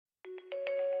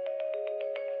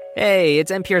Hey,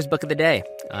 it's NPR's Book of the Day.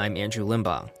 I'm Andrew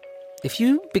Limbaugh. If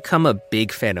you become a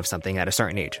big fan of something at a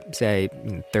certain age, say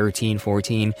 13,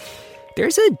 14,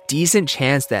 there's a decent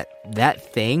chance that that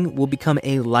thing will become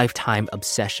a lifetime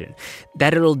obsession,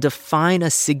 that it'll define a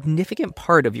significant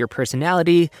part of your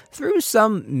personality through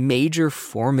some major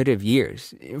formative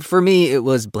years. For me, it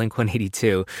was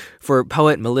Blink-182. For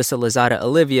poet Melissa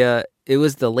Lozada-Oliva, it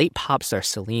was the late pop star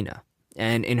Selena.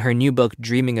 And in her new book,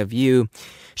 Dreaming of You,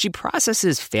 she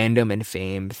processes fandom and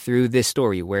fame through this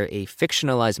story where a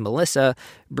fictionalized Melissa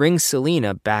brings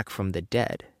Selena back from the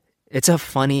dead. It's a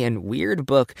funny and weird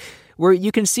book where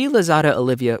you can see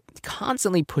Lozada-Oliva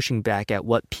constantly pushing back at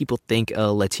what people think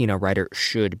a Latina writer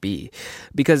should be.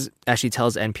 Because, as she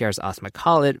tells NPR's Asma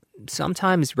Khalid,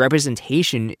 sometimes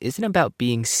representation isn't about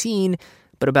being seen,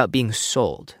 but about being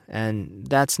sold. And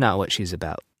that's not what she's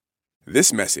about.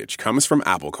 This message comes from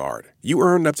Apple Card. You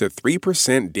earn up to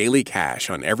 3% daily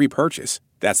cash on every purchase.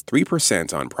 That's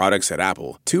 3% on products at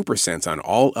Apple, 2% on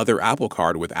all other Apple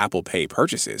Card with Apple Pay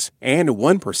purchases, and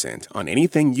 1% on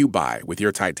anything you buy with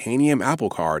your titanium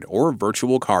Apple Card or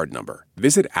virtual card number.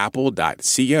 Visit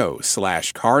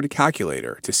apple.co/card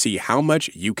calculator to see how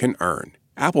much you can earn.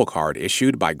 Apple Card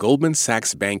issued by Goldman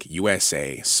Sachs Bank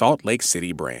USA, Salt Lake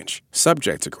City branch.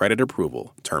 Subject to credit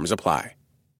approval. Terms apply.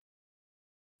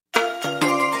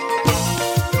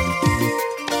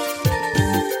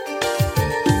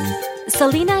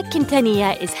 Selena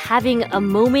Quintanilla is having a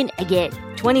moment again.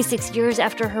 26 years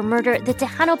after her murder, the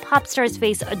Tejano pop star's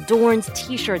face adorns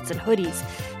T-shirts and hoodies.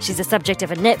 She's the subject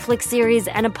of a Netflix series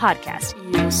and a podcast.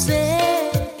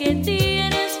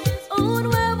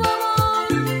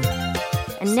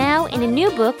 And now, in a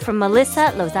new book from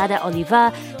Melissa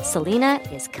Lozada-Oliva, Selena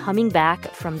is coming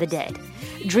back from the dead.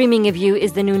 Dreaming of You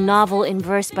is the new novel in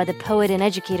verse by the poet and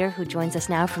educator who joins us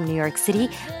now from New York City.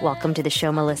 Welcome to the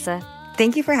show, Melissa.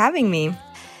 Thank you for having me.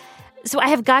 So I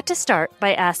have got to start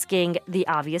by asking the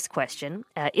obvious question.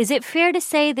 Is it fair to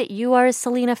say that you are a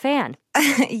Selena fan?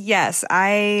 Yes,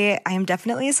 I am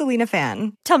definitely a Selena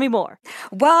fan. Tell me more.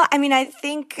 Well, I mean, I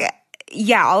think,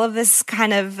 all of this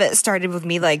kind of started with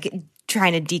me,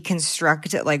 trying to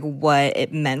deconstruct, what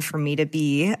it meant for me to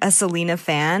be a Selena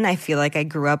fan. I feel like I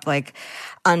grew up,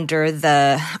 under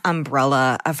the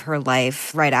umbrella of her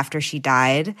life right after she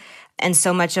died. And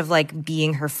so much of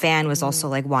being her fan was also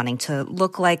wanting to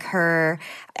look like her.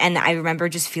 And I remember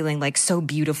just feeling so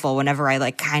beautiful whenever I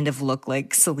kind of look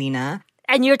like Selena.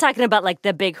 And you're talking about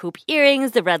the big hoop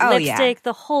earrings, the red lipstick,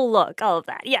 the whole look, all of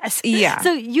that. Yes. Yeah.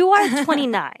 So you are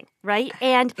 29, right?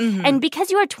 And and because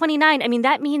you are 29, I mean,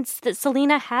 that means that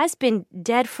Selena has been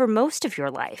dead for most of your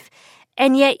life.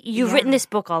 And yet you've written this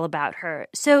book all about her.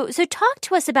 So talk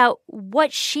to us about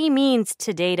what she means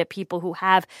today to people who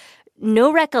have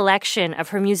no recollection of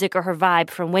her music or her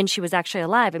vibe from when she was actually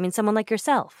alive. I mean, someone like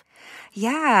yourself.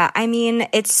 Yeah, I mean,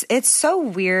 it's so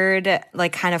weird,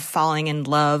 kind of falling in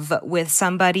love with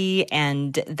somebody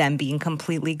and them being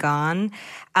completely gone.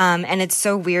 And it's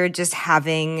so weird just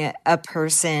having a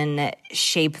person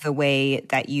shape the way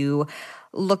that you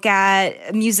look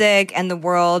at music and the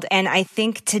world. And I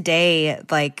think today,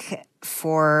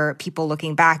 for people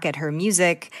looking back at her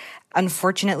music,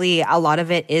 unfortunately, a lot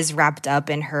of it is wrapped up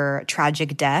in her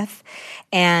tragic death.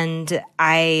 And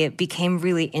I became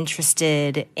really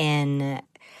interested in,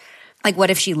 what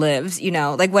if she lives,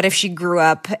 what if she grew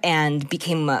up and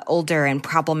became older and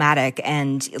problematic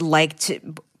and liked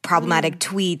problematic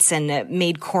tweets and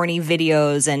made corny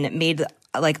videos and made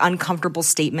uncomfortable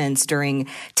statements during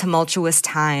tumultuous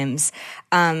times.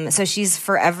 So she's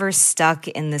forever stuck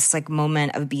in this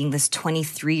moment of being this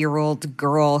 23-year-old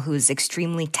girl who's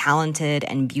extremely talented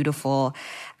and beautiful.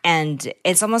 And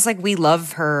it's almost like we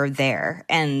love her there.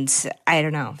 And I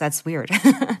don't know, that's weird.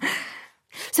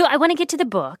 So I want to get to the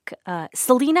book.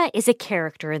 Selena is a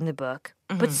character in the book,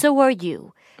 but so are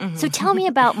you. So tell me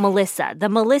about Melissa, the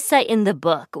Melissa in the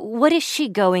book. What is she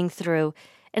going through?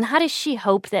 And how does she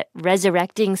hope that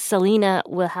resurrecting Selena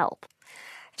will help?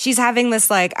 She's having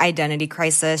this identity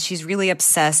crisis. She's really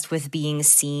obsessed with being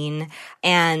seen.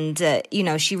 And,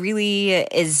 she really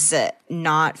is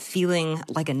not feeling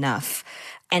like enough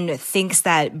and thinks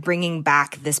that bringing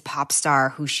back this pop star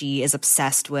who she is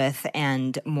obsessed with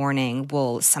and mourning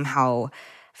will somehow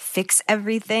fix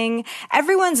everything.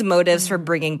 Everyone's motives for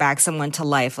bringing back someone to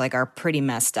life are pretty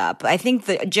messed up. I think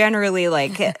that generally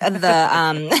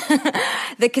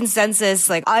the consensus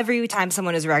every time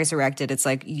someone is resurrected, it's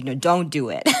don't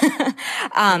do it.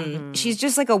 She's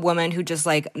just a woman who just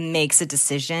makes a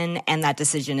decision, and that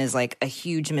decision is a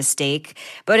huge mistake.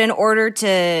 But in order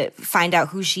to find out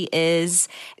who she is,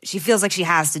 she feels like she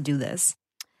has to do this.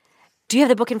 Do you have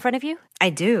the book in front of you? I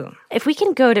do. If we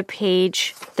can go to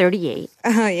page 38.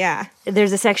 Oh, yeah.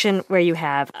 There's a section where you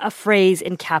have a phrase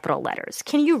in capital letters.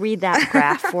 Can you read that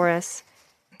graph for us?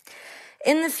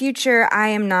 In the future, I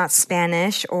am not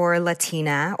Spanish or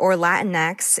Latina or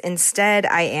Latinx. Instead,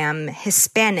 I am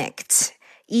Hispanic.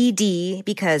 ED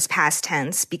because past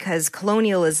tense, because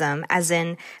colonialism, as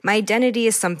in my identity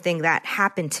is something that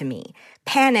happened to me.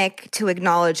 Panic to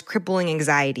acknowledge crippling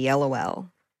anxiety, LOL.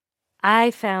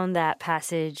 I found that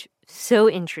passage so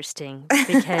interesting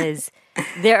because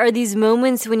there are these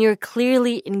moments when you're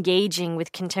clearly engaging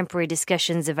with contemporary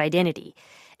discussions of identity.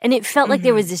 And it felt like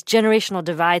there was this generational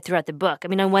divide throughout the book. I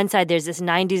mean, on one side, there's this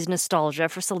 90s nostalgia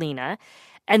for Selena.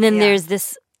 And then there's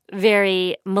this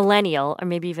very millennial, or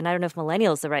maybe even, I don't know if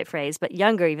millennial is the right phrase, but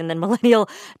younger even than millennial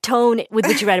tone with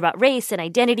which you write about race and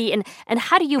identity. And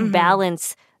how do you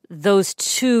balance those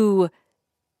two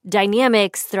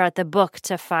dynamics throughout the book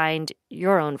to find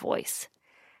your own voice?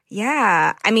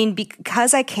 Yeah. I mean,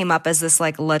 because I came up as this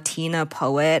like Latina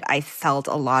poet, I felt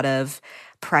a lot of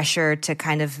pressure to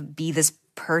kind of be this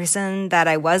person that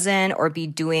I wasn't, or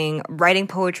be writing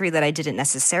poetry that I didn't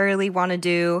necessarily want to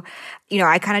do. You know,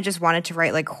 I kind of just wanted to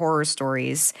write like horror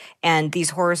stories, and these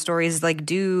horror stories like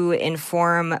do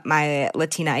inform my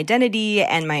Latina identity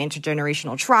and my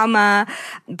intergenerational trauma,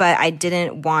 but I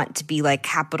didn't want to be like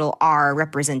capital R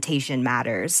representation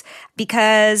matters,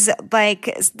 because like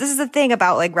this is the thing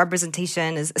about like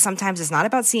representation is sometimes it's not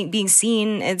about being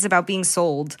seen, it's about being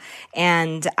sold.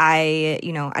 And I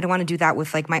don't want to do that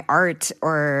with like my art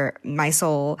or my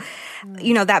soul.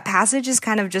 You know, that passage is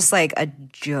kind of just like a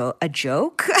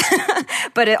joke,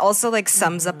 but it also like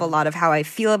sums up a lot of how I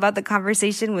feel about the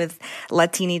conversation with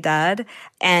Latinidad.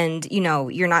 And, you know,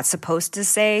 you're not supposed to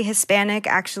say Hispanic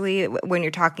actually when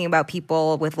you're talking about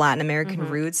people with Latin American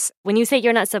roots. When you say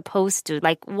you're not supposed to,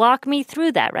 like, walk me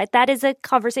through that, right? That is a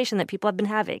conversation that people have been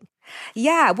having.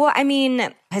 Yeah, well, I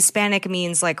mean, Hispanic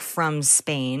means like from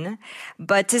Spain,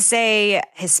 but to say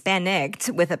Hispanic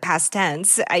with a past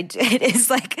tense, it is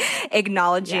like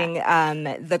acknowledging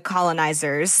the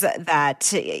colonizers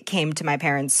that came to my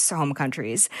parents' home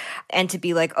countries. And to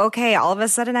be like, okay, all of a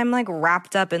sudden I'm like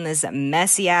wrapped up in this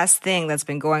messy ass thing that's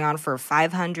been going on for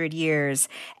 500 years.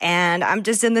 And I'm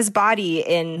just in this body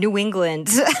in New England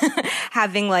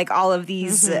having like all of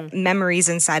these memories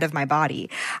inside of my body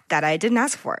that I didn't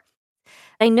ask for.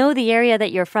 I know the area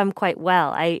that you're from quite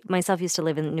well. I myself used to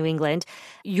live in New England.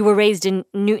 You were raised in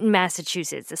Newton,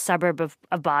 Massachusetts, a suburb of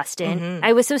Boston.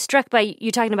 I was so struck by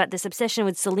you talking about this obsession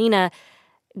with Selena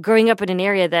growing up in an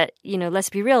area that, you know, let's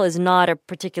be real, is not a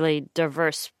particularly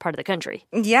diverse part of the country.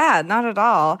 Yeah, not at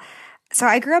all. So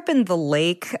I grew up in the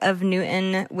Lake of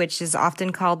Newton, which is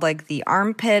often called like the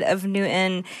armpit of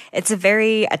Newton. It's a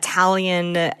very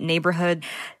Italian neighborhood.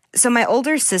 So my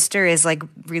older sister is like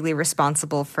really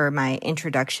responsible for my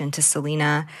introduction to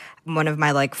Selena. One of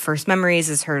my like first memories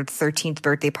is her 13th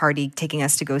birthday party taking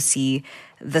us to go see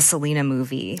the Selena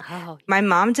movie. Oh. My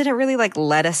mom didn't really like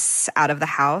let us out of the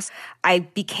house. I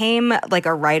became like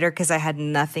a writer because I had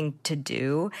nothing to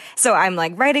do. So I'm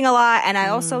like writing a lot. And I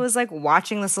also was like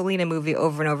watching the Selena movie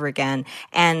over and over again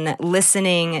and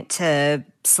listening to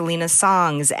Selena's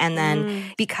songs. And then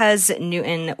because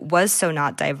Newton was so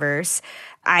not diverse,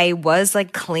 I was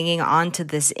like clinging on to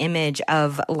this image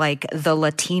of like the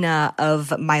Latina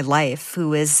of my life,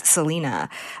 who is Selena,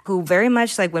 who very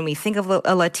much like when we think of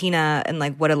a Latina and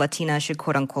like what a Latina should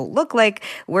quote unquote look like,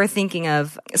 we're thinking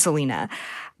of Selena.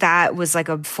 That was like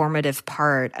a formative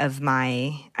part of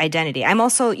my identity. I'm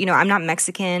also, you know, I'm not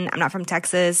Mexican. I'm not from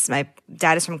Texas. My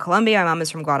dad is from Colombia. My mom is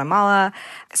from Guatemala.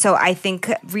 So I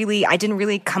think really, I didn't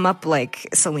really come up like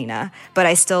Selena, but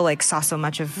I still like saw so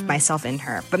much of myself in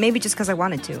her, but maybe just because I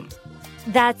wanted to.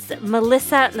 That's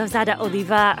Melissa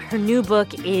Lozada-Oliva. Her new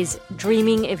book is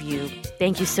Dreaming of You.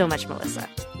 Thank you so much, Melissa.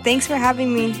 Thanks for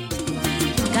having me.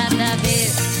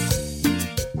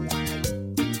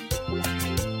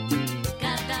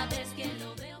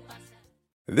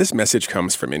 This message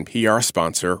comes from NPR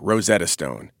sponsor Rosetta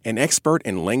Stone, an expert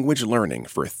in language learning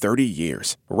for 30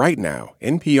 years. Right now,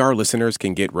 NPR listeners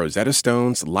can get Rosetta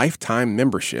Stone's lifetime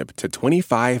membership to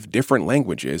 25 different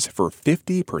languages for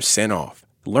 50% off.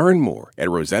 Learn more at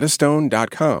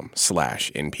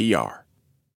rosettastone.com/NPR.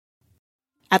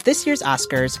 At this year's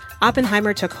Oscars,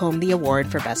 Oppenheimer took home the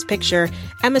award for Best Picture,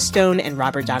 Emma Stone and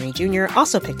Robert Downey Jr.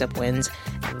 also picked up wins,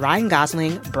 and Ryan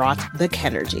Gosling brought the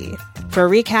Kenergy. For a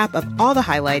recap of all the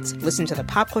highlights, listen to the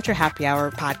Pop Culture Happy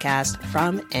Hour podcast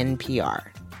from NPR.